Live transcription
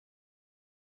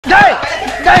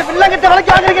மானங்கிட்ட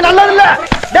விலைக்கு வாங்குறீங்க நல்லது இல்ல.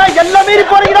 டேய் எல்லாம் மீறி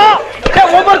போறீங்கடா.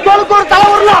 டேய் ஒவ்வொரு தோளுக்கு ஒரு தலை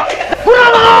வரலாம்.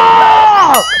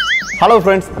 Hello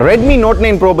friends, Redmi Note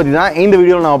 9 Pro பத்தி தான் இந்த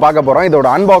வீடியோல நாம பார்க்க போறோம். இதோட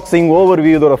அன்பாக்சிங்,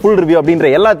 ஓவர்வியூ, இதோட ஃபுல் ரிவ்யூ அப்படின்ற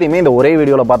எல்லாத்தையுமே இந்த ஒரே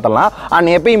வீடியோல பார்த்தலாம். அண்ட்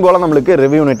எப்பயும் போல நமக்கு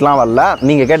ரிவ்யூ நெட்லாம் வரல.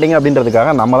 நீங்க கேட்டீங்க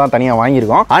அப்படின்றதுக்காக நம்ம தான் தனியா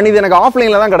வாங்கியிருக்கோம். அண்ட் இது எனக்கு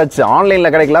ஆஃப்லைன்ல தான் கிடைச்சு.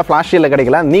 ஆன்லைன்ல கிடைக்கல, ஃபிளாஷ் சேல்ல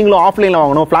கிடைக்கல. நீங்களும் ஆஃப்லைன்ல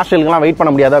வாங்கணும், ஃபிளாஷ் சேலுக்குலாம் வெயிட்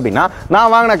பண்ண முடியாது அப்படின்னா நான்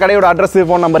வாங்கின கடையோட அட்ரஸ்,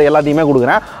 ஃபோன் நம்பர் எல்லாத்தையுமே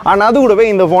கொடுக்குறேன். அண்ட் அது கூடவே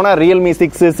இந்த போனை Realme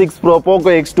 6, 6 Pro,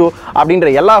 Poco X2 அப்படின்ற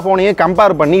எல்லா போனையும்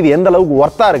கம்பேர் பண்ணி இது எந்த அளவுக்கு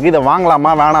ஒர்த்தா இருக்கு, இதை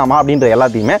வாங்கலாமா வேணாமா அப்படின்ற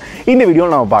எல்லாத்தையுமே இந்த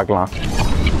வீடியோல நம்ம பார்க்கலாம்.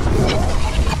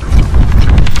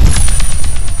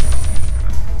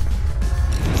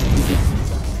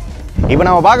 இப்போ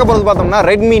நம்ம பார்க்க போறது பார்த்தோம்னா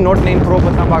Redmi Note 9 Pro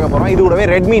பத்தி தான் பார்க்க போறோம். இது கூடவே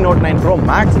Redmi Note 9 Pro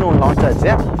Max னு ஒன்று லான்ச் ஆச்சு.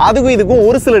 அதுக்கும் இதுக்கும்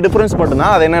ஒரு சில டிஃபரன்ஸ் மட்டும்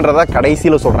தான், அது என்னன்றத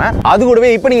கடைசியில சொல்றேன். அது கூடவே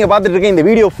இப்போ நீங்க பார்த்துட்டு இருக்க இந்த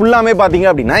வீடியோ ஃபுல்லாமே பாத்தீங்க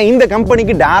அப்படின்னா இந்த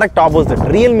கம்பெனிக்கு டைரக்ட் ஆப்போசிட்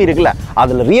Realme இருக்குல்ல,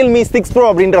 அதுல Realme 6 Pro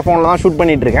அப்படின்ற போன்ல தான் ஷூட்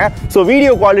பண்ணிட்டு இருக்கேன். ஸோ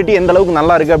வீடியோ குவாலிட்டி எந்த அளவுக்கு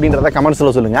நல்லா இருக்கு அப்படின்றத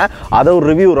கமெண்ட்ஸ்ல சொல்லுங்க. அதை ஒரு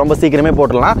ரிவ்யூ ரொம்ப சீக்கிரமே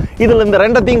போட்டுடலாம். இதுல இந்த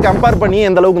ரெண்டத்தையும் கம்பேர் பண்ணி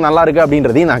எந்த அளவுக்கு நல்லா இருக்கு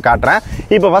அப்படின்றதையும் நான் காட்டுறேன்.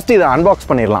 இப்போ ஃபர்ஸ்ட் இதை அன்பாக்ஸ்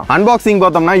பண்ணிடலாம். அன்பாக்சிங்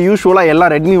பார்த்தோம்னா யூஸ்வலா எல்லா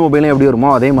Redmi மொபைலும் எப்படி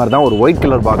வருமோ அதே மாதிரி தான் ஒரு ஒயிட்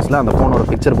கலர் பாக்ஸ்ல அந்த போனோட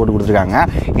பிக்சர் போட்டு கொடுத்துருக்காங்க.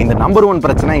 இந்த நம்பர் 1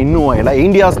 பிரச்சனை இன்னும் இல்ல,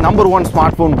 India's number 1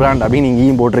 smart phone brand அப்படின்னு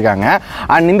இங்கேயும் போட்டிருக்காங்க.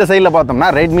 அண்ட் இந்த சைட்ல பார்த்தோம்னா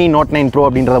Redmi Note 9 Pro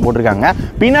அப்படின்றத போட்டிருக்காங்க.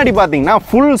 பின்னாடி பாத்தீங்கன்னா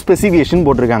ஃபுல் ஸ்பெசிஃபிகேஷன்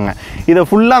போட்டிருக்காங்க. இதை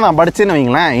ஃபுல்லா நான் படிச்சேன்னு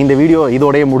வைங்களேன், இந்த வீடியோ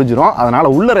இதோடய முடிஞ்சிடும்.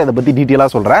 அதனால உள்ள இதை பத்தி டீட்டெயிலா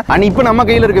சொல்றேன். அண்ட் இப்போ நம்ம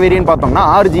கையில இருக்க வேரியன்ட் பார்த்தோம்னா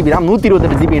 6GB RAM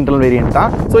 128GB internal variant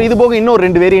தான். ஸோ இது போக இன்னொரு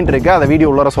 2 வேரியன்ட் இருக்கு, அதை வீடியோ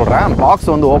உள்ள சொல்றேன்.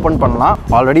 பாக்ஸ் வந்து ஓபன் பண்ணலாம்.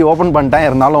 ஆல்ரெடி ஓபன் பண்ணிட்டேன்,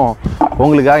 இருந்தாலும்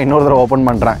உங்களுக்காக இன்னொரு தடவை ஓப்பன்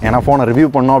பண்ணுறேன். ஏன்னா ஃபோனை ரிவ்யூ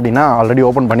பண்ணோம் அப்படின்னா ஆல்ரெடி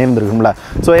ஓப்பன் பண்ணியிருந்துருக்கும்ல.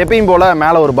 ஸோ எப்பயும் போல்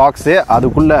மேலே ஒரு பாக்ஸு,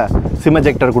 அதுக்குள்ளே சிம்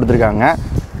எஜெக்டர் கொடுத்துருக்காங்க.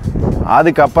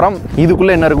 அதுக்கப்புறம்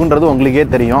இதுக்குள்ளே என்ன இருக்குன்றது உங்களுக்கே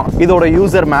தெரியும். இதோட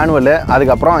யூசர் மேனுவல்,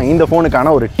 அதுக்கப்புறம் இந்த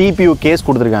ஃபோனுக்கான ஒரு TPU கேஸ்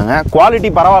கொடுத்துருக்காங்க.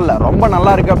 குவாலிட்டி பரவாயில்ல, ரொம்ப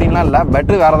நல்லா இருக்குது அப்படின்லாம் இல்லை.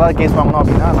 பெட்டர் வேறு ஏதாவது கேஸ் வாங்கணும்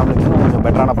அப்படின்னா நம்மளுக்கு இன்னும் கொஞ்சம்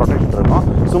பெட்டரான ப்ரொடெக்ஷன் இருக்கும்.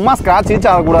 சும்மா ஸ்க்ராட்ச்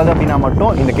ரீச் ஆகக்கூடாது அப்படின்னா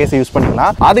மட்டும் இந்த கேஸை யூஸ்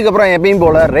பண்ணிக்கலாம். அதுக்கப்புறம் எப்பயும்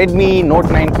போல் Redmi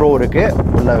Note 9 Pro இருக்குது,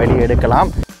 உள்ள வெளியே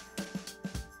எடுக்கலாம்.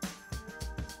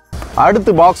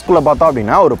 அடுத்து பாக்ஸ்குள்ள பார்த்தோம்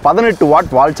அப்படின்னா ஒரு 18 வாட்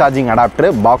வால் சார்ஜிங் அடாப்டர்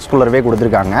பாக்ஸ்குள்ளவே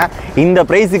கொடுத்துருக்காங்க. இந்த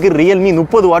பிரைஸுக்கு Realme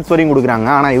 30 வாட்ஸ் வரையும் கொடுக்குறாங்க,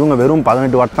 ஆனால் இவங்க வெறும்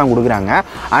 18 வாட் தான் கொடுக்குறாங்க.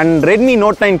 அண்ட் Redmi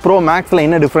Note 9 Pro Maxல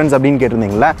என்ன டிஃபரன்ஸ் அப்படின்னு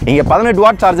கேட்டிருந்தீங்களா, இங்கே 18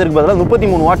 வாட் சார்ஜருக்கு பதிலாக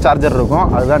 33 வாட் சார்ஜர் இருக்கும்.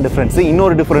 அதுதான் டிஃபரன்ஸ்.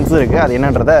 இன்னொரு டிஃபரன்ஸ் இருக்கு, அது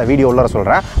என்னன்றத வீடியோ உள்ள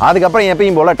சொல்றேன். அதுக்கப்புறம்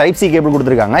எப்பயும் போல டைப் சி கேபிள்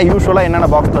கொடுத்துருக்காங்க. யூஸ்வலா என்னென்ன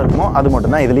பாக்ஸ்ல இருக்குமோ அது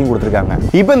மட்டும் தான் இதுலயும் கொடுத்துருக்காங்க.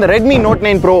 இப்போ இந்த Redmi Note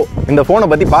 9 Pro இந்த போனை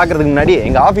பத்தி பாக்குறதுக்கு முன்னாடி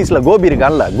எங்க ஆஃபீஸ்ல கோபி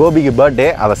இருக்கான்ல, கோபிக்கு பர்த்டே,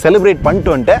 அதை செலிப்ரேட்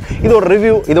பண்ணிட்டு வந்துட்டு இதோட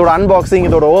ரிவ்யூ, இதோட அன்பாக்சிங்,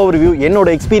 இதோட ஓவர்வியூ, என்னோட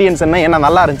எக்ஸ்பீரியன்ஸ் என்ன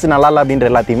நல்லா இருந்துச்சு நல்லா இல்லை அப்படின்ற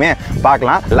எல்லாத்தையுமே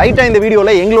பார்க்கலாம். லைட்டா இந்த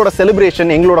வீடியோல எங்களோட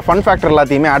செலிப்ரேஷன், எங்களோட ஃபன் ஃபேக்டர்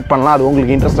எல்லாத்தையுமே ஆட் பண்ணலாம். அது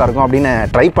உங்களுக்கு இன்ட்ரெஸ்டா இருக்கும் அப்படின்னு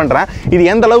ட்ரை பண்றேன். இது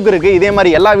எந்த அளவுக்கு இருக்கு, இதே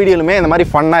மாதிரி எல்லா வீடியோலுமே இந்த மாதிரி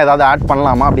ஃபன்னா ஏதாவது ஆட்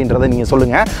பண்ணலாமா அப்படின்றத நீங்க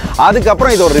சொல்லுங்க.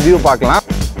 அதுக்கப்புறம் இதோட ரிவ்யூ பார்க்கலாம்.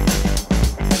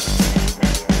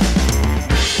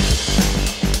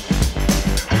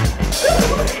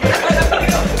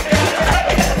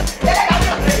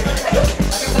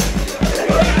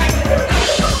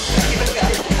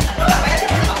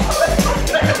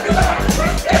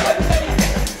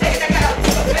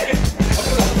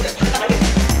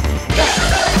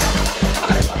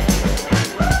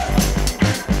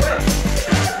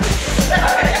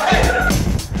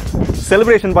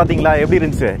 செலிப்ரேஷன் பாத்தீங்களா எப்படி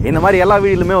இருந்துச்சு? இந்த மாதிரி எல்லா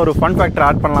வீடியோலுமே ஒரு ஃபன் ஃபேக்டர்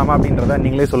ஆட் பண்ணலாமா அப்படின்றத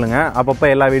நீங்களே சொல்லுங்க. அப்பப்போ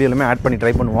எல்லா வீடியோலுமே ஆட் பண்ணி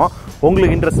ட்ரை பண்ணுவோம்,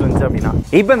 உங்களுக்கு இன்ட்ரெஸ்ட் இருந்துச்சு அப்படின்னா.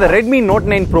 இப்போ இந்த Redmi Note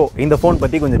 9 Pro இந்த ஃபோன்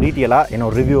பத்தி கொஞ்சம் டீட்டெயிலா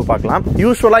என்னோட ரிவ்யூ பார்க்கலாம்.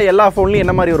 யூஸ்வலா எல்லா ஃபோன்லயும்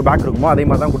என்ன மாதிரி ஒரு பேக் இருக்குமோ அதே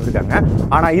மாதிரி தான் கொடுத்துருக்காங்க.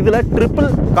 ஆனா இதுல triple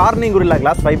Corning Gorilla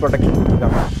Glass 5 protection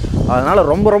கொடுத்துருக்காங்க. அதனால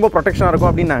ரொம்ப ரொம்ப ப்ரொடெக்ஷனா இருக்கும்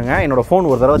அப்படின்னாங்க. என்னோட ஃபோன்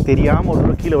ஒரு தடவை தெரியாம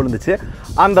ஒரு கீழே விழுந்துச்சு.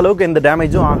 அந்த அளவுக்கு எந்த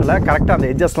டேமேஜும் ஆகல. கரெக்டா அந்த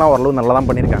எட்ஜஸ்லாம் ஓரளவு நல்லா தான்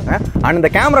பண்ணிருக்காங்க. அண்ட் இந்த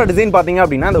கேமரா டிசைன் பாத்தீங்க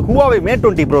அப்படின்னா இந்த Huawei Mate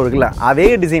 20 Pro இருக்குல்ல, அதே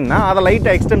டிசைன் தான். அதை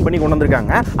லைட்டா எக்ஸ்டெண்ட் பண்ணி கொண்டு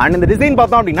வந்திருக்காங்க. அண்ட் இந்த டிசைன்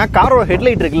பார்த்தோம் அப்படின்னா காரோட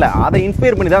ஹெட்லைட் இருக்குல்ல, அதை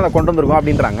இன்ஸ்பயர் பண்ணி தான் அதை கொண்டு வந்திருக்கோம்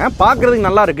அப்படின்றாங்க. பாக்குறதுக்கு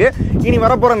நல்லா இருக்கு. இனி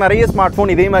வரப்போற நிறைய ஸ்மார்ட்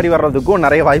போன் இதே மாதிரி வர்றதுக்கும்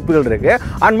நிறைய வாய்ப்புகள் இருக்கு.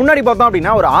 அண்ட் முன்னாடி பார்த்தோம்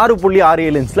அப்படின்னா ஒரு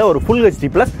 6.67 இன்ச்ல ஒரு ஃபுல் HD+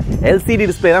 LCD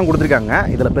டிஸ்பிளே தான் கொடுத்துருக்காங்க.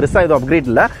 இதுல பெருசா எதுவும் அப்கிரேட்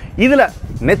இல்ல. இதுல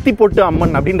நெத்தி பொட்டு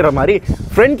அம்மன் அப்படின்ற மாதிரி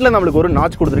ஃப்ரண்ட்ல நம்மளுக்கு ஒரு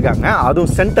நாட்ச் கொடுத்துருக்காங்க,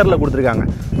 அதுவும் சென்டர்ல கொடுத்துருக்காங்க.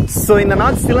 சோ இந்த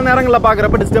நாட்ச் சில நேரங்கள்ல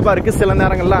பாக்குறப்ப டிஸ்டர்பா இருக்கு, சில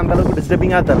நேரங்கள்ல அந்த அளவுக்கு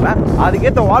டிஸ்டர்பிங்கா தெரியல.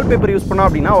 அதுக்கேற்ற வால்பேப்பர் யூஸ் பண்ணோம்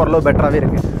அப்படின்னா ஓரளவு பெட்டராவே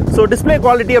இருக்கு. ஸோ டிஸ்பிளே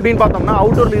குவாலிட்டி அப்படின்னு பார்த்தோம்னா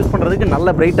அவுட்டோர்ல யூஸ் பண்றதுக்கு நல்ல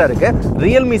பிரைட்டா இருக்கு.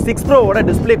 Realme 6 Proவோட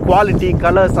display quality,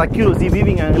 colours, accuracy,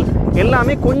 weaving angle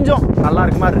எல்லாமே கொஞ்சம் நல்லா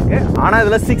இருக்க மாதிரி இருக்கு. ஆனா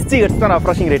இதுல 60 Hz தான்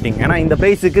ரெஃப்ரெஷிங் ரேட்டிங். ஏன்னா இந்த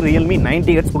பிரைஸுக்கு Realme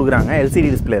 90 Hz கொடுக்குறாங்க LCD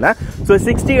டிஸ்பிளேல. ஸோ ஸோ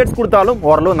 60 ஹெர்ட்ஸ் கொடுத்தாலும்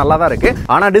ஓரளவு நல்லா தான் இருக்கு.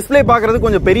 ஆனா டிஸ்பிளே பாக்குறது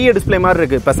கொஞ்சம் பெரிய டிஸ்பிளே மாதிரி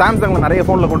இருக்கு. இப்ப சாம்சங்ல நிறைய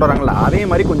போன்ல கொண்டு வராங்களா அதே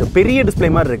மாதிரி கொஞ்சம் பெரிய டிஸ்பிளே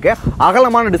மாதிரி இருக்கு,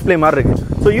 அகலமான டிஸ்பிளே மாதிரி இருக்கு.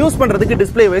 ஸோ யூஸ் பண்றதுக்கு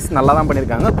டிஸ்பிளே வைஸ் நல்லா தான்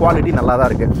பண்ணிருக்காங்க, குவாலிட்டி நல்லா தான்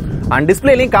இருக்கு. And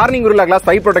டிஸ்பிளேலையும் Corning Gorilla class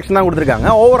 5 protection தான் கொடுத்துருக்காங்க.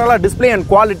 ஓவராலா display and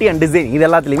quality and design இது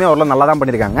எல்லாத்துலயுமே ஓரளவு நல்லா தான்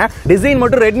பண்ணிருக்காங்க. டிசைன்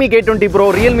மட்டும் Redmi K20 Pro,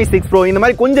 Realme 6 Pro இந்த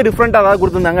மாதிரி கொஞ்சம் டிஃபரெண்டா ஏதாவது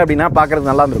கொடுத்திருந்தாங்க அப்படின்னா பாக்குறது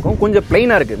நல்லா இருக்கும். கொஞ்சம்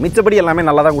பிளைனா இருக்கு, மிச்சபடி எல்லாமே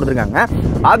நல்லா தான் கொடுத்துருக்காங்க.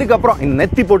 அதுக்கப்புறம் இந்த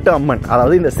நெத்தி போட்டு அம்மன்,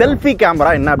 அதாவது இந்த செல்ஃபி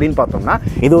கேமரா என்ன அப்படின்னு பார்த்தோம்னா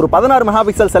இது ஒரு 16 மெகா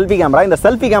பிக்சல் செல்ஃபி கேமரா. இந்த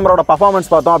செல்ஃபி கேமராவோட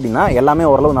பர்ஃபார்மன்ஸ் பார்த்தோம் அப்படின்னா எல்லாமே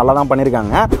ஓரளவு நல்லா தான்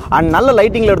பண்ணிருக்காங்க. அண்ட் நல்ல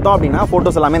லைட்டிங்ல எடுத்தோம் அப்படின்னா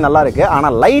போட்டோஸ் எல்லாமே நல்லா இருக்கு. ஆனா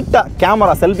லைட்டா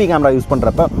கேமரா செல்ஃபி கேமரா யூஸ்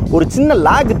பண்றப்ப ஒரு சின்ன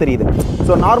லேக் தெரியுது.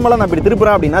 ஸோ நார்மலா நான் இப்படி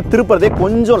திருப்புறேன் அப்படின்னா திருப்புறதே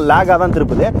கொஞ்சம் லேகா தான்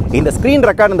திருப்புது. இந்த ஸ்கிரீன்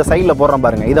ரெக்கார்ட் இந்த சைட்ல போடுறேன்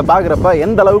பாருங்க, இதை பாக்குறப்ப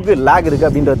எந்த அளவுக்கு லேக் இருக்கு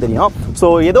அப்படின்றது தெரியும். ஸோ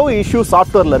ஏதோ இஷ்யூ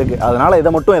சாஃப்ட்வேர்ல இருக்கு, அதனால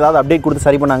இதை மட்டும் ஏதாவது அப்டேட் கொடுத்து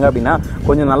சரி பண்ணாங்க அப்படின்னா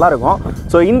கொஞ்சம் நல்லா இருக்கும்.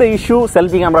 ஸோ இந்த இஷ்யூ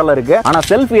செல்ஃபி கேமரால இருக்கு. ஆனா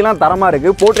செல்ஃபி எல்லாம் தரமா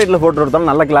இருக்கு, போர்ட்ரேட்ல போட்டோ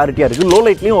எடுத்தாலும் நல்ல கிளாரிட்டியா இருக்கு. லோ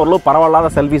லைட்லயும் ஓரளவு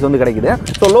பரவாயில்லாத செல்ஃபிஸ் வந்து கிடைக்குது.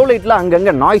 ஸோ லோ லைட்ல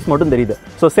அங்கங்க நாய்ஸ் மட்டும் தெரியுது.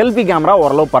 ஸோ செல்ஃபி கேமரா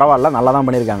ஓரளவு பரவாயில்ல, நல்லா தான்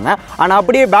பண்ணிருக்காங்க. ஆனா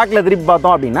அப்படியே பேக்ல திருப்பி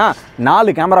பார்த்தோம் அப்படின்னா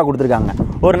 4 கேமரா கொடுத்துருக்காங்க.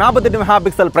 ஒரு 48 மெகா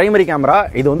பிக்சல் பிரைமரி கேமரா,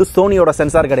 இது வந்து சோனியோட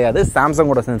சென்சார் கிடையாது,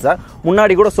 சாம்சங்கோட சென்சார்.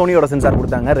 முன்னாடி கூட சோனியோட சென்சார்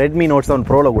கொடுத்தாங்க Redmi Note 7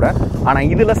 Proல கூட. ஆனா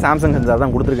இதுல சாம்சங் சென்சார்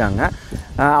தான் கொடுத்துருக்காங்க.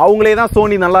 அவங்களே தான்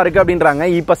சோனி நல்லா இருக்கு அப்படின்றாங்க,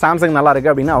 இப்ப சாம்சங் நல்லா இருக்கு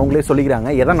அப்படின்னு அவங்களே சொல்லிக்கிறாங்க.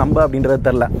 எதை நம்ப அப்படின்றது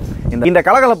தெரியல. இந்த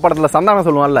கலகல படத்துல சந்தானம்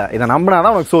சொல்லுவான்ல, இதை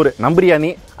நம்பினாதான் உனக்கு சோறு, நம்புறியா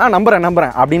நீ?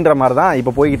 நம்புறேன் அப்படின்ற மாதிரி தான்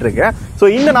இப்ப போயிட்டு இருக்கு. சோ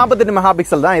இந்த 48 மெகா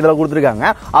பிக்சல் தான் இதுல கொடுத்துருக்காங்க.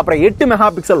 அப்புறம் 8 mega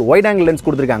pixel wide angle lens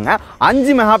கொடுத்துருக்காங்க.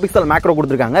 5 மெகா பிக்சல் மேக்ரோ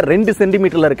கொடுத்துருக்காங்க. 2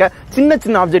 சென்டிமீட்டர்ல இருக்க சின்ன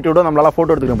சின்ன ஆப்ஜெக்டோட நம்மளால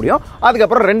போட்டோ எடுத்துக்க முடியும்.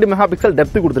 அதுக்கப்புறம் 2 மெகா பிக்சல்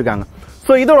டெப்த் கொடுத்துருக்காங்க.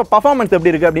 சோ இதோட பர்ஃபார்மன்ஸ்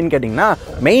எப்படி இருக்கு அப்படின்னு கேட்டீங்கன்னா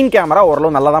மெயின் கேமரா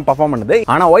ஓரளவு நல்லா தான் பர்ஃபார்ம் பண்ணுது.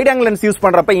 ஆனா வைட் ஆங்கிள் லென்ஸ் யூஸ்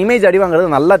பண்றப்ப இமேஜ் அடி வாங்குறது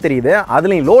நல்லா தெரியுது.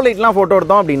 அதுலயும் லோ லைட்லாம் போட்டோ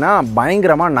எடுத்தோம் அப்படின்னா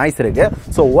பயங்கரமா நாய்ஸ் இருக்கு.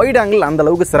 சோ வைட் ஆங்கிள் அந்த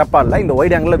அளவுக்கு சிறப்பா இல்ல. இந்த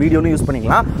வைட் ஆங்கிள் வீடியோவும் யூஸ்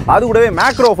பண்ணிக்கலாம். அது கூடவே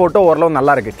மேக்ரோ போட்டோ ஓரளவு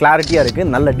நல்லா இருக்கு, கிளாரிட்டியா இருக்கு,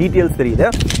 நல்ல டீடைல்ஸ் தெரியுது.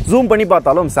 ஜூம் பண்ணி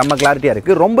பார்த்தாலும் செம்ம கிளாரிட்டியா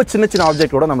இருக்கு. ரொம்ப சின்ன சின்ன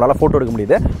ஆப்ஜெக்டோட நம்மளால போட்டோ எடுக்க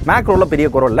முடியுது. மேக்ரோல பெரிய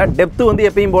குறவு இல்ல. டெப்த் வந்து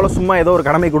எப்பயும் போல சும்மா ஏதோ ஒரு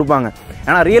கடமை கொடுப்பாங்க.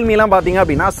 ஏன்னா Realme எல்லாம் பாத்தீங்க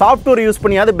அப்படின்னா சாஃப்ட்வேர் யூஸ்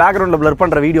பண்ணியாவது பேக்ரவுண்ட்ல பிளர்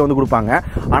பண்ற வீடியோ வந்து கொடுப்பாங்க.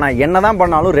 ஆனா என்னதான்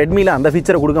பண்ணாலும் Redmiல அந்த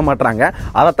ஃபீச்சரை கொடுக்க மாட்டாங்க.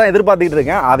 அதைத்தான் எதிர்பார்த்துட்டு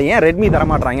இருக்கேன். அதை ஏன் Redmi தர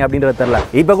மாட்டாங்க அப்படின்றது தெரியல.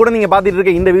 இப்ப கூட நீங்க பாத்துட்டு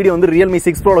இருக்க இந்த வீடியோ வந்து Realme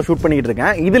 6 Proல ஷூட் பண்ணிட்டு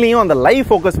இருக்கேன். இதுலயும் அந்த லைவ்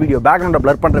ஃபோக்கஸ் வீடியோ, பேக்ரவுண்ட்ல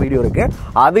பிளர் பண்ற வீடியோ இருக்கு,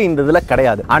 அது இந்த இதுல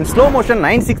கிடையாது. அண்ட் ஸ்லோ மோஷன்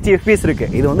 960 fps இருக்கு.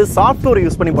 இது வந்து சாஃப்ட்வேர்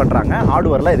யூஸ் பண்ணி பண்றாங்க,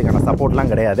 ஹார்ட்வேர்ல இதுக்கான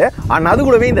சப்போர்ட்லாம் கிடையாது. அண்ட் அது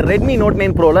கூடவே இந்த Redmi Note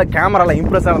 9 Proல கேமரால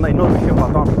இம்ப்ரெஸ் ஆன இன்னொரு விஷயம்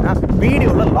பார்த்தோம் அப்படின்னா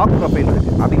வீடியோல லாக் ப்ரொஃபைல்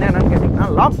இருக்கு. அப்படின்னா என்னன்னு கேட்டீங்கன்னா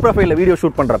லாக் ப்ரொஃபைல்ல வீடியோ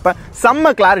ஷூட் பண்றப்ப செம்ம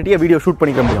கிளாரிட்டியா வீடியோ ஷூட்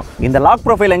பண்ணிக்க முடியும். இந்த லாக்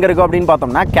ப்ரொஃபைல் எங்க இருக்கு அப்படின்னு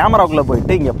பார்த்தோம்னா கேமராக்குள்ள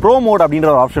போயிட்டு இங்க ப்ரோ மோட் அப்படின்ற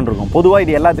ஒரு ஆப்ஷன் இருக்கும். பொதுவா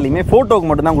இது எல்லாத்துலயுமே போட்டோக்கு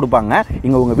மட்டும் தான் கொடுப்பாங்க,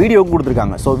 இங்க உங்க வீடியோக்கு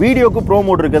கொடுத்துருக்காங்க. சோ வீடியோக்கு ப்ரோ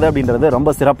மோட் இருக்குது அப்படின்றது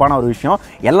ரொம்ப சிறப்பான ஒரு விஷயம்.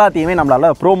 எல்லாத்தையுமே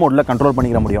நம்மளால ப்ரோ மோட்ல கண்ட்ரோல்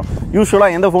பண்ணிக்க முடியும். யூசுவலா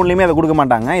எந்த போன்லயுமே அதை கொடுக்க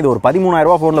மாட்டாங்க. இது ஒரு 13,000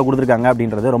 ரூபாய் போன்ல கொடுத்துருக்காங்க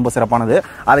அப்படின்றது ரொம்ப சிறப்பானது.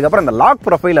 அதுக்கப்புறம் இந்த லாக்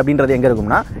ப்ரொஃபைல் அப்படின்றது எங்க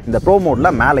இருக்கும்னா இந்த ப்ரோ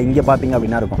மோட்ல மேல இங்க பாத்தீங்க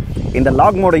அப்படின்னா இருக்கும். இந்த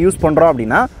லாக் மோட யூஸ் பண்றோம்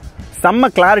அப்படின்னா செம்ம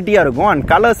கிளாரிட்டியா இருக்கும். அண்ட்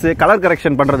கலர்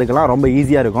கரெக்ஷன் பண்றதுக்கெல்லாம் ரொம்ப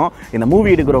ஈஸியா இருக்கும். இந்த மூவி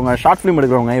எடுக்கிறவங்க, ஷார்ட் ஃபிலிம்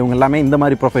எடுக்கிறவங்க, இவங்க எல்லாமே இந்த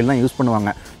மாதிரி ப்ரொஃபைல் தான் யூஸ்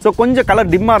பண்ணுவாங்க. ஸோ கொஞ்சம்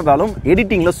கலர் டிம்மா இருந்தாலும்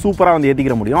எடிட்டிங்ல சூப்பரா வந்து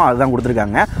ஏற்றிக்கிற முடியும், அதுதான்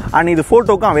கொடுத்துருக்காங்க. அண்ட் இது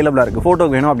போட்டோக்கும் அவைலபிளா இருக்கு.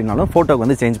 போட்டோக்கு வேணும் அப்படின்னாலும் போட்டோக்கு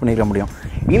வந்து சேஞ்ச் பண்ணிக்க முடியும்.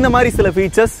 இந்த மாதிரி சில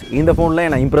ஃபீச்சர்ஸ் இந்த போன்ல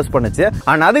என்ன இம்ப்ரெஸ் பண்ணுச்சு.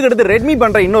 அண்ட் அதுக்கடுத்து Redmi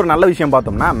பண்ற இன்னொரு நல்ல விஷயம்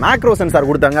பார்த்தோம்னா மேக்ரோ சென்சார்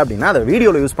கொடுத்தாங்க அப்படின்னா அதை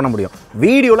வீடியோல யூஸ் பண்ண முடியும்.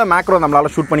 வீடியோல மேக்ரோ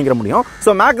நம்மளால ஷூட் பண்ணிக்க முடியும்.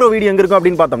 ஸோ மேக்ரோ வீடியோ எங்க இருக்கும்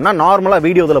அப்படின்னு பார்த்தோம்னா நார்மலா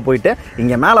வீடியோல போயிட்டு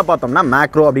இங்க மேல பார்த்தோம்னா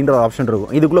மேக்ரோ அப்படின்ற ஒரு ஆப்ஷன்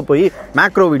இருக்கும். இதுக்குள்ள போய்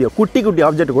மேக்ரோ வீடியோ குட்டி குட்டி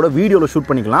ஆப்ஜெக்ட் கூட வீடியோல ஷூட்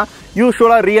பண்ணிக்கலாம்.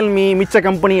 யூசுவலா Realme மிச்ச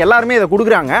கம்பெனி எல்லாருமே இதை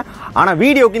கொடுக்குறாங்க. ஆனா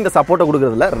வீடியோக்கு இந்த சப்போர்ட்டை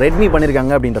கொடுக்கறதுல Redmi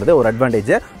பண்ணிருக்காங்க அப்படின்றது ஒரு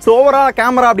அட்வான்டேஜ். ஸோ ஓவரால்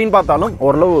கேமரா அப்படின்னு பார்த்தாலும்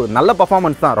ஓரளவு நல்ல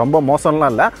பர்ஃபார்மன்ஸ் தான், ரொம்ப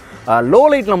மோசம்லாம் இல்லை. லோ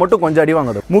லைட்ல மட்டும் கொஞ்சம் அடி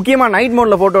வாங்குது. முக்கியமா நைட்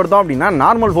மோட்ல போட்டோ எடுத்தோம் அப்படின்னா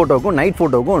நார்மல் போட்டோக்கும் நைட்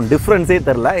போட்டோக்கும் டிஃபரன்ஸே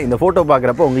தெரியல. இந்த போட்டோ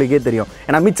பாக்குறப்ப உங்களுக்கே தெரியும்.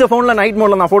 ஏன்னா மிச்ச போன்ல நைட்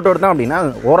மோட்ல நான் போட்டோ எடுத்தேன் அப்படின்னா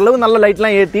ஓரளவு நல்ல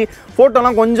லைட்லாம் ஏற்றி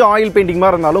போட்டோலாம் கொஞ்சம் ஆயில் பெயிண்டிங்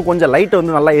மாதிரி இருந்தாலும் கொஞ்சம் லைட்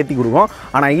வந்து நல்லா ஏற்றி கொடுக்கும்.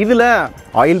 ஆனா இதுல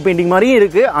ஆயில் பெயிண்டிங் மாதிரியும்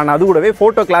இருக்கு, ஆனா அது கூடவே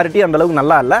போட்டோ கிளாரிட்டி அந்த அளவுக்கு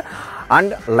நல்லா இல்லை.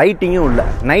 அண்ட் லைட்டிங்கும் இல்லை,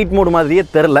 நைட் மோட் மாதிரியே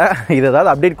தெரியல. இது ஏதாவது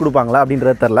அப்டேட் கொடுப்பாங்களா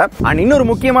அப்படின்றது தெரியல. அண்ட் இன்னொரு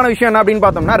முக்கியமான விஷயம் என்ன அப்படின்னு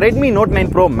பார்த்தோம்னா Redmi Note 9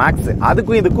 Pro Max,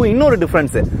 அதுக்கும் இதுக்கும் இன்னொரு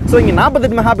டிஃபரன்ஸ். ஸோ இங்க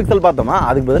 48 மெகா பிக்சல் பார்த்தோமா,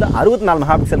 அதுக்கு பதில் 64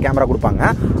 மெகா பிக்சல் கேமரா கொடுப்பாங்க.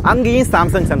 அங்கேயும்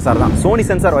சாம்சங் சென்சார் தான். சோனி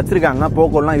சென்சார் வச்சிருக்காங்க,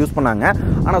 போக்கோலாம் யூஸ் பண்ணாங்க.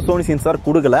 ஆனா சோனி சென்சார்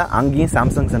கொடுக்கல, அங்கேயும்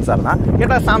சாம்சங் சென்சார் தான்.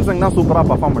 கேட்டா சாம்சங் தான் சூப்பரா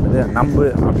பர்ஃபார்ம் பண்ணுது நம்பு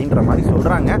அப்படின்ற மாதிரி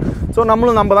சொல்றாங்க. ஸோ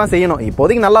நம்மளும் நம்ம தான் செய்யணும்.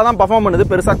 இப்போதைக்கு நல்லா தான் பர்ஃபார்ம் பண்ணுது,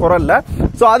 பெருசா குறை இல்லை.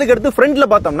 ஸோ அதுக்கடுத்து ஃப்ரண்ட்ல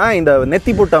பார்த்தோம்னா இந்த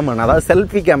நெத்தி போட்டாம அதாவது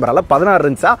செல்ஃபி கேமரால 16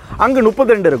 இருந்துச்சா அங்க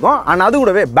 32 இருக்கும். அண்ட் அது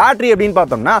கூடவே பேட்டரி அப்படின்னு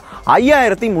பார்த்தோம்னா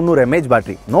 5300 mAh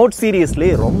பேட்டரி. நோட்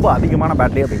சீரீஸ்லேயே ரொம்ப அதிகமான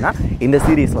பேட்டரி அப்படின்னா இந்த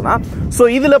சீரீஸ்ல தான். ஸோ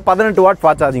இதுல 18 வாட்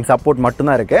ஃபாஸ்ட் சார்ஜிங் சப்போர்ட்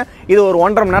மட்டும்தான் இருக்கு. இது ஒரு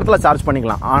 1.5 மணி நேரத்தில் சார்ஜ்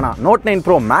பண்ணிக்கலாம். ஆனா Note 9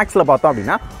 Pro Maxல பார்த்தோம்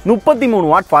அப்படின்னா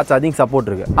 33 வாட் ஃபாஸ்ட் சார்ஜிங் சப்போர்ட்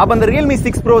இருக்கு. அப்ப அந்த Realme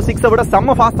 6 Pro 6 விட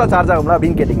செம்ம ஃபாஸ்டா சார்ஜ் ஆகும்ல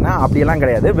அப்படின்னு கேட்டீங்கன்னா அப்படியெல்லாம்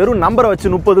கிடையாது. வெறும் நம்பரை வச்சு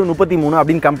 30 33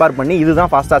 அப்படின்னு கம்பேர் பண்ணி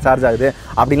இதுதான் ஃபாஸ்டா சார்ஜ் ஆகுது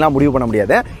அப்படின்லாம் முடிவு பண்ண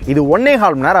முடியாது. இது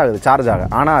 1.5 மணி நேரம் ஆகுது சார்ஜ் ஆக.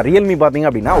 ஆனா Realme பாத்தீங்க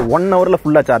அப்படின்னா 1 ஹவர்ல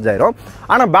ஃபுல்லா சார்ஜ் ஆயிரும்.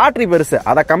 ஆனா பேட்டரி பெருசு,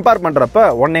 அதை கம்பேர் பண்றப்ப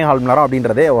 1.5 மணி நேரம்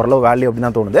அப்படின்றதே ஓரளவு வேல்யூ அப்படின்னு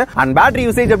தான் தோணுது. அண்ட் பேட்டரி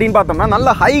யூசேஜ் அப்படின்னு பார்த்தோம்னா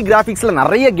நல்ல ஹை கிராபிக்ஸ்ல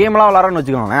நிறைய கேம்லாம் விளாட்றோம்னு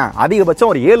வச்சுக்கோங்க,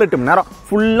 அதிகபட்சம் ஒரு 7-8 மணி நேரம்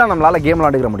ஃபுல்லா நம்மளால கேம்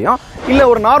விளாண்டுக்கிற முடியும். இல்ல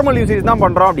ஒரு நார்மல் யூசேஜ் தான்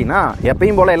பண்றோம் அப்படின்னா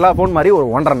எப்பயும் போல எல்லா போன் மாதிரி ஒரு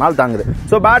 1.5 நாள் தாங்குது.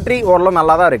 ஸோ பேட்டரி ஓரளவு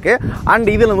நல்லா தான் இருக்கு. அண்ட்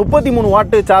இதுல 33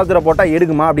 வாட் சார்ஜரை போட்டா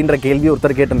எடுக்குமா அப்படின்ற கேள்வி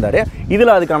ஒருத்தர் கேட்டிருந்தாரு.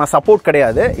 இதுல அதுக்கான சப்போர்ட்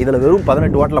கிடையாது. இதுல வெறும்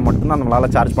 18 வாட்ல மட்டும்தான் நம்மளால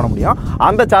சார்ஜ் பண்ண முடியும்.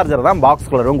 அந்த சார்ஜர் தான் பாக்ஸ்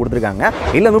கலரும் கொடுத்துருக்காங்க.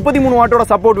 இல்ல 33 வாட்டோட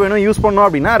சப்போர்ட் வேணும் யூஸ் பண்ணணும்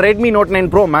அப்படின்னா Redmi Note 9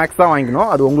 Pro Max தான் வாங்கிக்கணும்.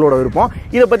 அது உங்களோட விருப்பம்.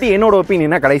 இதை பத்தி என்னோட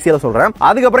ஒப்பீனியனை கடைசியில சொல்றேன்.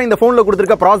 அதுக்கப்புறம் இந்த போன்ல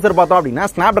கொடுத்திருக்க ப்ராசஸர் பார்த்தோம் அப்படின்னா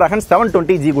Snapdragon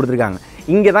 720G கொடுத்திருக்காங்க.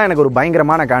 இங்க தான் எனக்கு ஒரு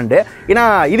பயங்கரமான காண்டு. ஏன்னா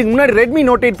இதுக்கு முன்னாடி Redmi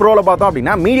Note 8 Proல பார்த்தோம்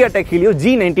அப்படின்னா MediaTek Helio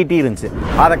G90T இருந்துச்சு.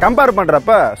 அதை கம்பேர்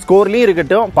பண்றப்ப ஸ்கோர்லயும்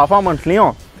இருக்கட்டும்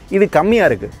பர்ஃபார்மன்ஸ்லயும் இது கம்மியா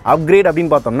இருக்கு. அப்கிரேட்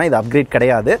அப்படின்னு பார்த்தோம்னா இது அப்கிரேட்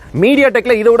கிடையாது.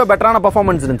 MediaTekல இதை விட பெட்டரான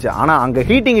பர்ஃபார்மன்ஸ் இருந்துச்சு. ஆனா அங்க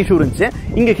ஹீட்டிங் இஷ்யூ இருந்துச்சு.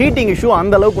 இங்க ஹீட்டிங் இஷ்யூ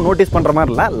அந்த அளவுக்கு நோட்டீஸ் பண்ற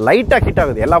மாதிரி இல்ல. லைட்டா ஹீட்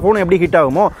ஆகுது. எல்லா போனும் எப்படி ஹீட்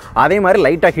ஆகுமோ அதே மாதிரி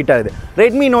லைட்டா ஹீட் ஆகுது.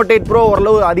 Redmi Note 8 Pro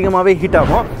ஓரளவு அதிகமாவே ஹீட்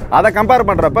ஆகும். அதை கம்பேர்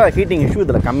பண்றப்ப ஹீட்டிங் இஷ்யூ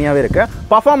இதுல கம்மியாவே இருக்கு.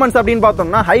 பர்ஃபார்மன்ஸ் அப்படின்னு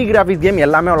பார்த்தோம்னா ஹை கிராபிக்ஸ் கேம்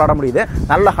எல்லாமே விளையாட முடியுது.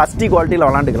 நல்ல ஹஸ்டி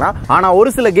குவாலிட்டியில விளையாண்டுக்கலாம். ஆனா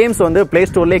ஒரு சில கேம்ஸ் வந்து பிளே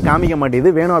ஸ்டோர்லேயே காமிக்க மாட்டேது.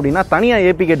 வேணும் அப்படின்னா தனியா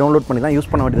APK டவுன்லோட் பண்ணி தான்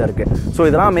யூஸ் பண்ண வேண்டியதா இருக்கு. ஸோ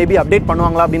இதெல்லாம் மேபி அப்டேட்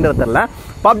பண்ணுவாங்களா அப்படின்றது தெரியல.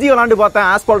 PUBG விளாண்டு பார்த்தேன்,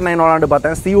 Asphalt 9 விளாண்டு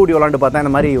பார்த்தேன், COD விளாண்டு பார்த்தேன்.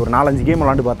 இந்த மாதிரி ஒரு 4-5 கேம்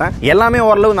விளாண்டு பார்த்தேன். எல்லாமே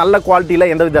ஓரளவு நல்ல குவாலிட்டியில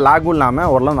எந்த வித லாகும் இல்லாம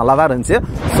ஓரளவு நல்லா தான் இருந்துச்சு.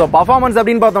 ஸோ பர்ஃபார்மன்ஸ்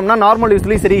அப்படின்னு பார்த்தோம்னா நார்மல்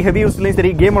யூஸ்லயும் சரி ஹெவி யூஸ்லயும்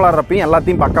சரி கேம் விளாட்றப்பையும்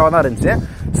எல்லாத்தையும் பக்காவா தான் இருந்துச்சு.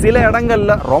 சில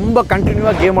இடங்கள்ல ரொம்ப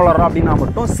கண்டினியூவா கேம் விளாட்றோம் அப்படின்னா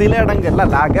மட்டும் சில இடங்கள்ல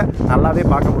லேக நல்லாவே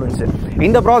பார்க்க முடிஞ்சு.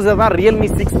 இந்த ப்ராசஸர் தான் Realme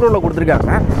 6 Proல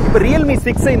கொடுத்துருக்காங்க. இப்போ Realme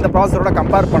 6 இந்த ப்ராசஸரோட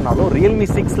கம்பேர் பண்ணாலும் Realme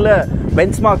 6ல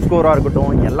பெஞ்ச்மார்க் ஸ்கோரா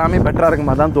இருக்கட்டும் எல்லாமே பெட்டரா இருக்க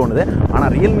மாதிரி தான் தோணுது. ஆனா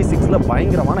Realme 6ல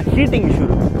பயங்கரமான ஹீட்டிங் இஷ்யூ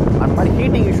இருக்கு. அந்த மாதிரி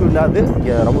ஹீட்டிங் இஷ்யூ இல்லாது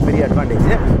ரொம்ப பெரிய அட்வான்டேஜ்.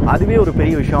 அதுவே ஒரு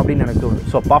பெரிய விஷயம் அப்படின்னு எனக்கு தோணுது.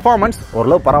 ஸோ பர்ஃபார்மன்ஸ்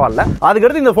ஓரளவு பரவாயில்ல.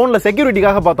 அதுக்கடுத்து இந்த போன்ல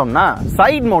செக்யூரிட்டிக்காக பார்த்தோம்னா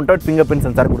side mounted finger print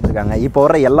sensor கொடுத்துருக்காங்க. இப்போ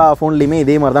வர எல்லா போன்லயுமே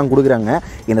இதே மாதிரி தான் கொடுக்குறாங்க.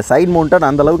 இந்த சைட் மவுண்டட்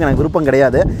அந்த அளவுக்கு எனக்கு விருப்பம்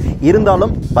கிடையாது.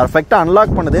 இருந்தாலும் பர்ஃபெக்டா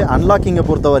அன்லாக் பண்ணுது. அன்லாக்கிங்கை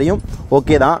பொறுத்த வரையும்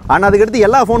ஓகே தான். ஆனால் அதுக்கடுத்து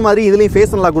எல்லா ஃபோன் மாதிரி இதுலேயும்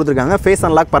ஃபேஸ் அன்லாக் கொடுத்துருக்காங்க. ஃபேஸ்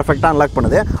அன்லாக் பர்ஃபெக்டாக அன்லாக்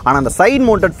பண்ணுது. ஆனால் அந்த சைட்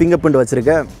மவுண்டட் ஃபிங்கர் பிரிண்ட்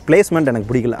வச்சிருக்க பிளேஸ்மெண்ட் எனக்கு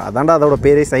பிடிக்கல. அதான்டா அதோட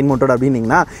பேரே சைட் மவுண்டட்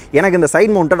அப்படின்னீங்கன்னா எனக்கு இந்த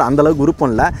சைட் மவுண்டட் அந்த அளவுக்கு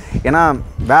விருப்பம் இல்லை. ஏன்னா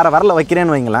வேற வரல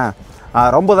வைக்கிறேன்னு வைங்களேன்,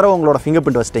 ரொம்ப தடவை உங்களோட ஃபிங்கர்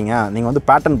பிரிண்ட் வச்சிட்டீங்க, நீங்கள் வந்து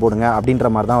பேட்டர்ன் போடுங்க அப்படின்ற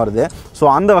மாதிரி தான் வருது. ஸோ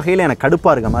அந்த வகையில் எனக்கு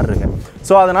கடுப்பாக இருக்க மாதிரி இருக்கு.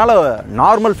 ஸோ அதனால்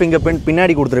நார்மல் ஃபிங்கர் பிரிண்ட்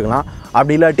பின்னாடி கொடுத்துருக்கலாம்.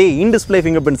 அப்படி இல்லாட்டி in display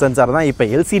finger print sensor தான் இப்போ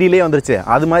LCDலேயே வந்துருச்சு.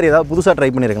 அது மாதிரி ஏதாவது புதுசாக ட்ரை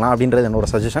பண்ணியிருக்கலாம் அப்படின்றது என்னோட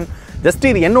சஜஷன். ஜஸ்ட்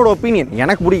இது என்னோட ஒப்பீனியன்.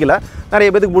 எனக்கு பிடிக்கல, நிறைய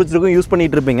பேருக்கு பிடிச்சிருக்கும், யூஸ்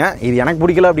பண்ணிட்டு இருப்பீங்க. இது எனக்கு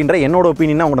பிடிக்கல அப்படின்ற என்னோட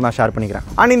ஒப்பீனியன் உங்களை நான் ஷேர் பண்ணிக்கிறேன்.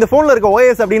 அண்ட் இந்த ஃபோனில் இருக்க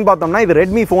OS அப்படின்னு பார்த்தோம்னா இது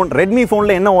ரெட்மி ஃபோன். ரெட்மி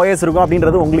ஃபோனில் என்ன OS இருக்கும்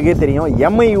அப்படின்றது உங்களுக்கே தெரியும்.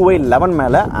 MIUI 11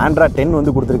 மேலே Android 10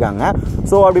 வந்து கொடுத்துருக்காங்க.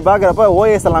 ஸோ அப்படி பார்க்குறப்ப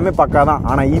OS எல்லாமே பக்கா தான்.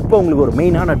 ஆனால் இப்போ உங்களுக்கு ஒரு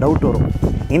மெயினான டவுட் வரும்,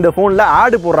 இந்த ஃபோனில்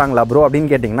ஆடு போடுறாங்களா ப்ரோ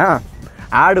அப்படின்னு கேட்டிங்கன்னா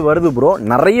ஆடு வருது ப்ரோ.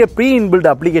 நிறைய ப்ரீ இன்பில்ட்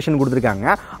அப்ளிகேஷன்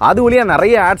கொடுத்துருக்காங்க. அது வழியா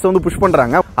நிறைய ஆட்ஸ் வந்து புஷ்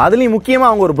பண்றாங்க. அதுலயும் முக்கியமா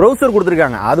அவங்க ஒரு ப்ரௌசர்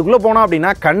கொடுத்துருக்காங்க. அதுக்குள்ள போனோம்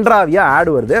அப்படின்னா கன்றாவியா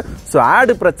ஆடு வருது. ஸோ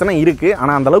ஆடு பிரச்சனை இருக்கு.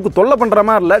 ஆனா அந்த அளவுக்கு தொல்லை பண்ற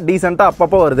மாதிரி இல்ல, டீசெண்டா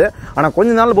அப்பப்போ வருது. ஆனா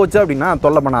கொஞ்ச நாள் போச்சு அப்படின்னா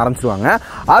தொல்லை பண்ண ஆரம்பிச்சிருவாங்க.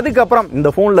 அதுக்கப்புறம்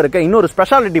இந்த போன்ல இருக்க இன்னொரு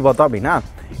ஸ்பெஷாலிட்டி பார்த்தோம் அப்படின்னா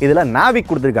இதுல NavIC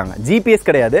கொடுத்துருக்காங்க. GPS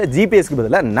கிடையாது, GPSக்கு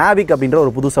பதிலா NavIC அப்படின்ற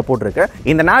ஒரு புது சப்போர்ட் இருக்கு.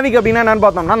 இந்த NavIC அப்படின்னா என்னன்னு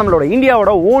பார்த்தோம்னா நம்மளோட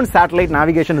இந்தியாவோட ஓன் சேட்டலைட்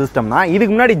நேவிகேஷன் சிஸ்டம் தான்.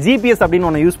 இதுக்கு முன்னாடி GPS அப்படின்னு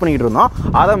ஒன்று யூஸ் பண்ணிட்டு இருந்தோம்.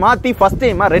 அதை மாத்தி ஃபர்ஸ்ட்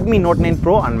டைமா Redmi Note 9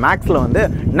 Pro அண்ட் Maxல வந்து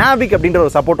NavIC அப்படின்ற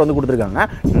ஒரு சப்போர்ட் வந்து கொடுத்துருக்காங்க.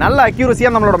 நல்ல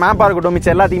அக்யூரசியா நம்மளோட மேப்பா இருக்கட்டும்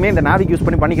மிச்சம் எல்லாத்தையுமே இந்த NavIC யூஸ்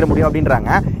பண்ணி பண்ணிக்கிற முடியும் அப்படின்றாங்க.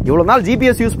 இவ்வளவு நாள்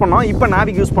GPS யூஸ் பண்ணோம், இப்போ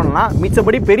NavIC யூஸ் பண்ணலாம்.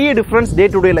 மிச்சபடி பெரிய டிஃபரன்ஸ் டே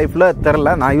டு டே லைஃப்ல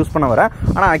தெரியல, நான் யூஸ் பண்ண வரேன்.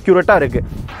 ஆனா அக்யூரேட்டா இருக்கு.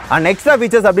 அண்ட் எக்ஸ்ட்ரா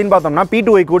ஃபீச்சர்ஸ் அப்படின்னு பார்த்தோம்னா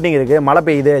P2I கூட்டிங் இருக்கு. மழை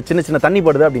பெய்யுது, சின்ன சின்ன தண்ணி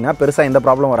படுது அப்படின்னா பெருசா எந்த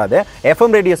ப்ராப்ளம் வராது.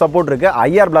 FM ரேடியோ சப்போர்ட் இருக்கு.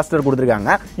 IR பிளாஸ்டர்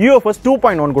கொடுத்துருக்காங்க. UFS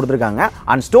 2.1 கொடுத்துருக்காங்க.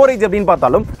 அண்ட் ஸ்டோரேஜ் அப்படின்னு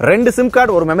பார்த்தாலும் 2 சிம்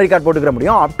கார்டு ஒரு மெமரி கார்டு போட்டுக்கிற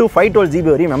முடியும். அப் டு 512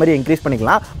 GB வரையும் மெமரி இன்க்ரீஸ்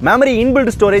பண்ணிக்கலாம். மெமரி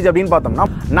இன்பில்ட் ஸ்டோரேஜ் அப்படின்னு பார்த்தோம்னா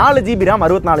 4 GB RAM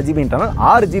 64 GB internal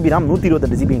 6GB RAM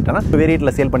 128GB internal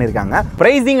வேரியன்ட்ல sale பண்ணிருக்காங்க.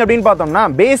 பிரைசிங் அப்படின்னு பார்த்தோம்னா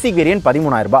பேசிக் வேரியன்ட்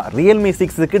 13,000 ரூபாய். Realme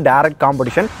 6க்கு டைரக்ட்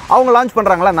காம்படிஷன் அவங்க லான்ச்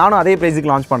பண்றாங்களா, நானும் அதே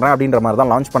பிரைஸுக்கு லான்ச் பண்றேன் அப்படின்ற மாதிரி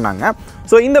தான் லான்ச் பண்ணாங்க.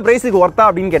 ஸோ இந்த பிரைஸுக்கு ஒர்த்தா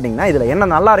அப்படின்னு கேட்டிங்கன்னா இதில் என்ன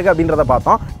நல்லா இருக்குது அப்படின்றத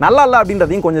பார்த்தோம். நல்லா இல்லை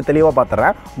அப்படின்றதையும் கொஞ்சம் தெளிவாக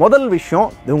பார்த்துறேன். முதல் விஷயம்,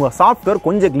 இவங்க சாஃப்ட்வேர்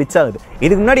கொஞ்சம் கிளிச் ஆகுது.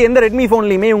 இதுக்கு முன்னாடி எந்த ரெட்மி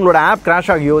ஃபோன்லையுமே உங்களோட ஆப்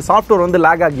கிராஷ் ஆகியோ சாஃப்ட்வேர் வந்து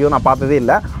லேக் ஆகியோ நான் பார்த்ததே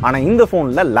இல்லை. ஆனால் இந்த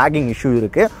ஃபோனில் லேகிங் இஷ்யூ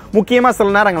இருக்குது. முக்கியமாக சில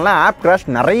நேரங்களில் ஆப் கிராஷ்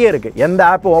நிறைய இருக்குது. எந்த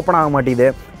ஆப் ஓப்பன் ஆக மாட்டேங்குது.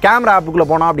 கேமரா ஆப்புக்குள்ளே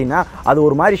போனோம் அப்படின்னா அது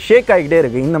ஒரு மாதிரி ஷேக் ஆகிக்கிட்டே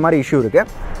இருக்குது. இந்த மாதிரி இஷ்யூ இருக்குது.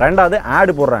 ரெண்டாவது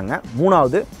ஆடு போடுறாங்க.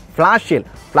 மூணாவது ஃப்ளாஷ்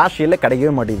சேலில் கிடைக்கவே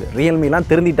மாட்டேங்குது. ரியல்மிலாம்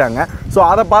திருந்திட்டாங்க. ஸோ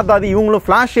அதை பார்த்தாது இவங்களும்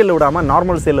ஃப்ளாஷ் சேலில் விடாமல்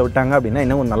நார்மல் சேலில் விட்டாங்க அப்படின்னா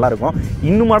இன்னும் கொஞ்சம் நல்லாயிருக்கும்.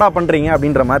 இன்னுமாடா பண்ணுறீங்க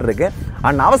அப்படின்ற மாதிரி இருக்குது.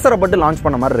 அண்ட் அவசரப்பட்டு லான்ச்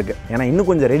பண்ண மாதிரி இருக்குது. ஏன்னா இன்னும்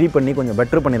கொஞ்சம் ரெடி பண்ணி கொஞ்சம்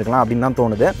பெட்டர் பண்ணியிருக்கலாம் அப்படின்னு தான்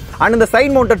தோணுது. அண்ட் இந்த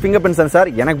side mounted finger print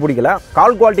sensor எனக்கு பிடிக்கல.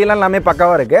 கால் குவாலிட்டிலாம் எல்லாமே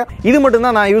பக்காவாக இருக்குது. இது மட்டும்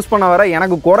தான் நான் யூஸ் பண்ண வர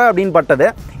எனக்கு குறை அப்படின்னு பட்டது.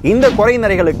 இந்த குறை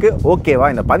நிறைகளுக்கு ஓகேவா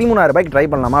இந்த 13,000 ரூபாய்க்கு ட்ரை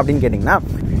பண்ணலாமா அப்படின்னு கேட்டிங்கன்னா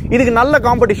இதுக்கு நல்ல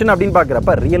காம்படிஷன் அப்படின்னு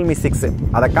பார்க்குறப்ப Realme 6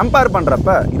 அதை கம்பேர்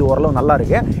பண்ணுறப்ப இது ஓரளவு நல்லா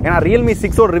இருக்கு. ஏன்னா Realme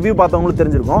 6ஓட ரிவ்யூ பார்த்தவங்களுக்கு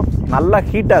தெரிஞ்சிருக்கும், நல்லா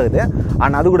ஹீட் ஆகுது.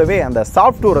 அண்ட் அது கூடவே அந்த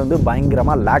சாஃப்ட்வேர் வந்து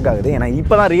பயங்கரமாக லேக் ஆகுது. ஏன்னா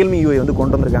இப்போ தான் Realme UI வந்து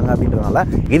கொண்டு வந்திருக்காங்க அப்படின்றதுனால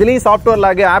இதுலேயும் சாஃப்ட்வேர்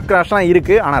லேக், ஆப் கிராஷ்லாம்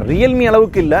இருக்குது. ஆனால் Realme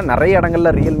அளவுக்கு இல்லை. நிறைய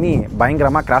இடங்களில் Realme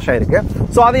பயங்கரமாக கிராஷ் ஆயிருக்கு.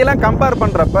 ஸோ அதையெல்லாம் கம்பேர்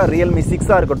பண்ணுறப்ப Realme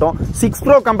 6ஆக இருக்கட்டும், 6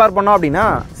 Pro கம்பேர் பண்ணோம் அப்படின்னா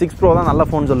 6 Pro தான் நல்ல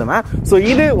ஃபோன் சொல்லுவேன். ஸோ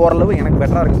இது ஓரளவு எனக்கு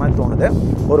பெட்டராக இருக்க மாதிரி தோணுது.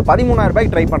 ஒரு 13,000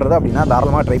 ரூபாய்க்கு ட்ரை பண்ணுறது அப்படின்னா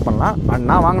தாராளமாக ட்ரை பண்ணலாம். அண்ட்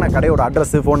நான் வாங்கின கடையோட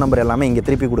அட்ரஸ், ஃபோன் நம்பர் எல்லாமே இங்கே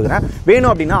திருப்பி கொடுக்குறேன்.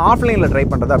 வேணும் அப்படின்னா ஆஃப்லைனில் ட்ரை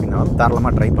பண்ணுறது அப்படின்னா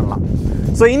தாராளமாக ட்ரை பண்ணலாம்.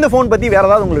 ஸோ இந்த ஃபோன் பற்றி வேறு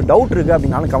ஏதாவது உங்களுக்கு டவுட் இருக்குது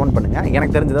அப்படின்னாலும் கமெண்ட் பண்ணுங்கள்.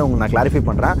 எனக்கு தெரிஞ்சதை உங்களுக்கு நான் கிளாரிஃபை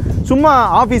பண்ணுறேன். சும்மா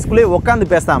ஆஃபீஸ்க்குள்ளே உட்காந்து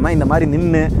பேசாமல் இந்த மாதிரி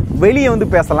நின்று வெளியே வந்து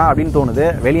பேசலாம் அப்படின்னு தோணுது.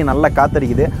 வெளியே நல்லா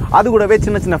காத்தடிக்குது. அது கூடவே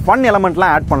சின்ன சின்ன ஃபன்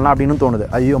எலமெண்ட்லாம் ஆட் பண்ணலாம் அப்படின்னு தோணுது.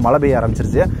 ஐயோ மழை பெய்ய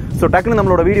ஆரம்பிச்சிருச்சு. ஸோ டக்குன்னு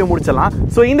நம்மளோட வீடியோ முடிச்சிடலாம்.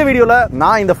 ஸோ இந்த வீடியோவில்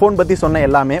நான் இந்த ஃபோன் பற்றி சொன்ன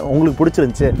எல்லாமே உங்களுக்கு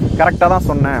பிடிச்சிருந்துச்சு, கரெக்டாக தான்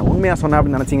சொன்னேன், உண்மையாக சொன்னேன்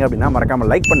அப்படின்னு நினச்சிங்க அப்படின்னா மறக்காமல்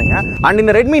லைக் பண்ணுங்கள். அண்ட்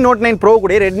இந்த Redmi Note 9 Pro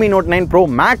கூட Redmi Note 9 Pro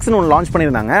Maxன்னு ஒன்று லான்ச்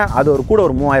பண்ணியிருந்தாங்க. அது ஒரு கூட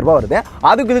ஒரு 3,000 ரூபாய் வருது.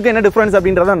 அதுக்கு இதுக்கு என்ன டிஃப்ரென்ஸ்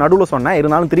அப்படின்றத நடுவில் சொன்னேன்.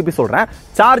 இருந்தாலும் திருப்பி சொல்கிறேன்.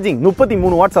 சார்ஜிங்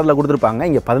 33 வாட்ஸ் அதில் கொடுத்துருப்பாங்க.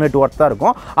 இங்கே 18 வாட்ஸ் தான்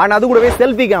இருக்கும். அண்ட் அது கூடவே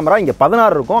செல்ஃபி கேமரா இங்கே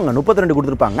 16 இருக்கும், அங்கே 32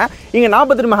 கொடுத்துருப்பாங்க. இங்கே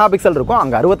 42 மெகா பிக்சல் இருக்கும்,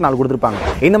 அங்கே 64 கொடுத்துருப்பாங்க.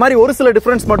 இந்த மாதிரி ஒரு சில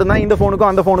டிஃப்ரென்ஸ் மட்டும் தான் இந்த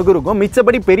ஃபோனுக்கும் அந்த ஃபோனுக்கும் இருக்கும்.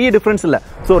 மிச்சப்படி பெரிய டிஃப்ரென்ஸ் இல்லை.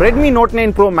 So Redmi Note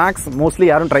 9 Pro Max mostly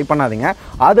யாரும் ட்ரை பண்ணாதீங்க.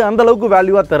 அது அந்த அளவுக்கு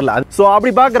வேல்யூவா தெரியல. ஸோ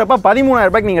அப்படி பார்க்குறப்ப 13,000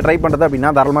 ரூபாய்க்கு நீங்கள் ட்ரை பண்ணுறது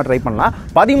அப்படின்னா தாராளமாக ட்ரை பண்ணலாம்.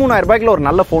 13,000 ரூபாய்க்குள்ள ஒரு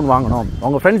நல்ல ஃபோன் வாங்கணும்.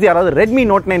 உங்கள் ஃப்ரெண்ட்ஸ் யாராவது Redmi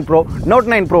Note 9 Pro, Note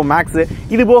 9 Pro Max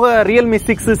இது போக Realme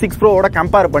 6 Proவோட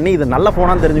கம்பேர் பண்ணி இது நல்ல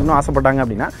ஃபோனான்னு தெரிஞ்சுக்கணும் ஆசைப்பட்டாங்க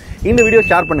அப்படின்னா இந்த வீடியோ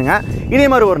ஷேர் பண்ணுங்க. இதே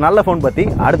மாதிரி ஒரு நல்ல ஃபோன் பற்றி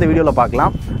அடுத்த வீடியோவில்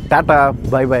பார்க்கலாம். Tata,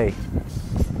 by by.